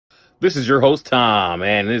This is your host, Tom,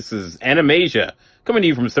 and this is Animasia, coming to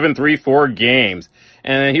you from 734 Games,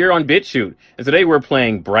 and here on BitChute. And today we're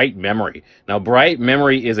playing Bright Memory. Now, Bright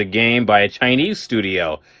Memory is a game by a Chinese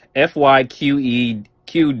studio, FYQD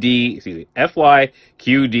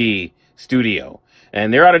Studio.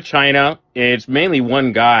 And they're out of China. It's mainly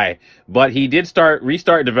one guy, but he did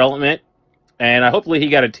restart development, and hopefully he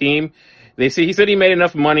got a team. He said he made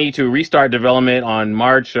enough money to restart development on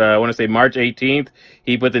March 18th.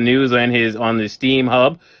 He put the news on the Steam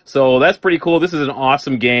hub. So that's pretty cool. This is an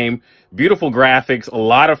awesome game. Beautiful graphics, a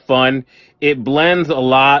lot of fun. It blends a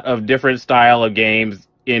lot of different style of games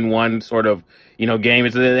in one sort of, game.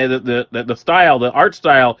 It's the style, the art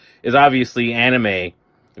style is obviously anime.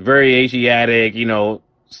 Very Asiatic,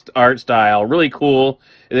 art style. Really cool.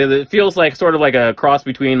 It feels like sort of like a cross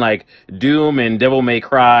between like Doom and Devil May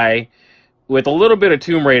Cry, with a little bit of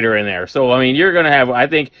Tomb Raider in there. So, you're going to have, I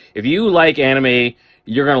think, if you like anime,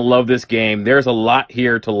 you're going to love this game. There's a lot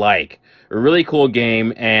here to like. A really cool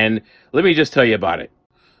game, and let me just tell you about it.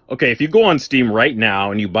 Okay, if you go on Steam right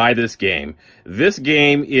now and you buy this game is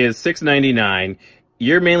 $6.99.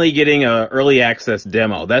 You're mainly getting an early access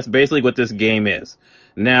demo. That's basically what this game is.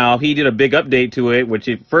 Now, he did a big update to it, which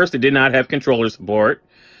at first it did not have controller support.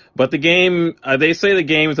 But the game, they say the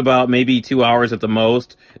game is about maybe 2 hours at the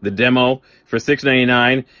most, the demo, for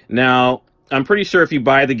 $6.99. Now, I'm pretty sure if you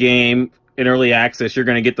buy the game in early access, you're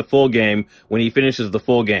going to get the full game when he finishes the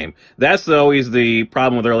full game. That's always the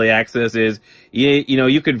problem with early access is,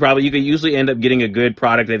 you could usually end up getting a good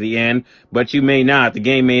product at the end, but you may not. The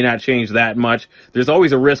game may not change that much. There's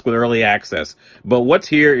always a risk with early access. But what's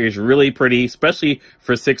here is really pretty, especially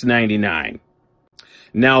for $6.99.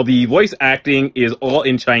 Now, the voice acting is all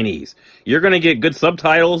in Chinese. You're going to get good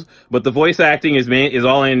subtitles, but the voice acting is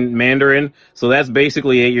all in Mandarin, so that's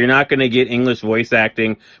basically it. You're not going to get English voice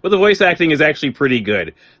acting, but the voice acting is actually pretty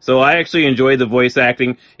good. So I actually enjoy the voice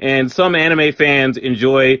acting, and some anime fans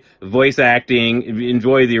enjoy voice acting,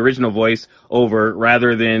 enjoy the original voice over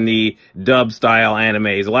rather than the dub-style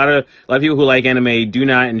animes. A lot of people who like anime do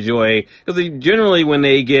not enjoy, because generally when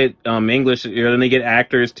they get English, when they get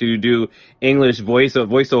actors to do English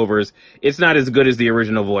voiceovers, it's not as good as the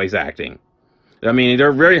original voice acting.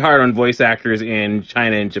 They're very hard on voice actors in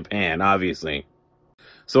China and Japan, obviously.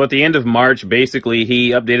 So at the end of March, basically, he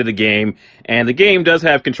updated the game, and the game does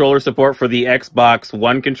have controller support for the Xbox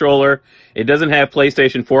One controller. It doesn't have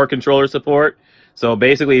PlayStation 4 controller support. So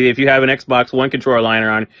basically, if you have an Xbox One controller lying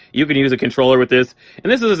around, you can use a controller with this.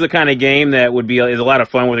 And this is the kind of game that is a lot of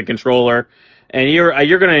fun with a controller, and you're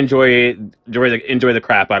going to enjoy the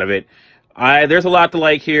crap out of it. There's a lot to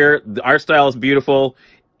like here. The art style is beautiful.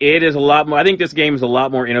 It is a lot more. I think this game is a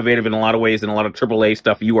lot more innovative in a lot of ways than a lot of AAA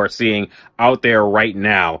stuff you are seeing out there right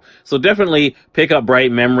now. So definitely pick up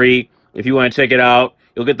Bright Memory if you want to check it out.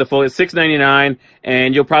 You'll get the full. It's $6.99,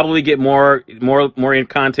 and you'll probably get more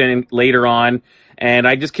content later on. And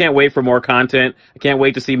I just can't wait for more content. I can't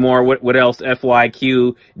wait to see more what else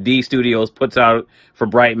FYQD Studios puts out for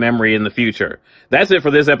Bright Memory in the future. That's it for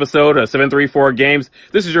this episode of 734 Games.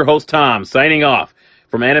 This is your host, Tom, signing off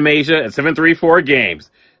from Animasia at 734 Games.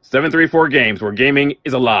 734 Games, where gaming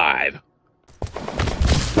is alive.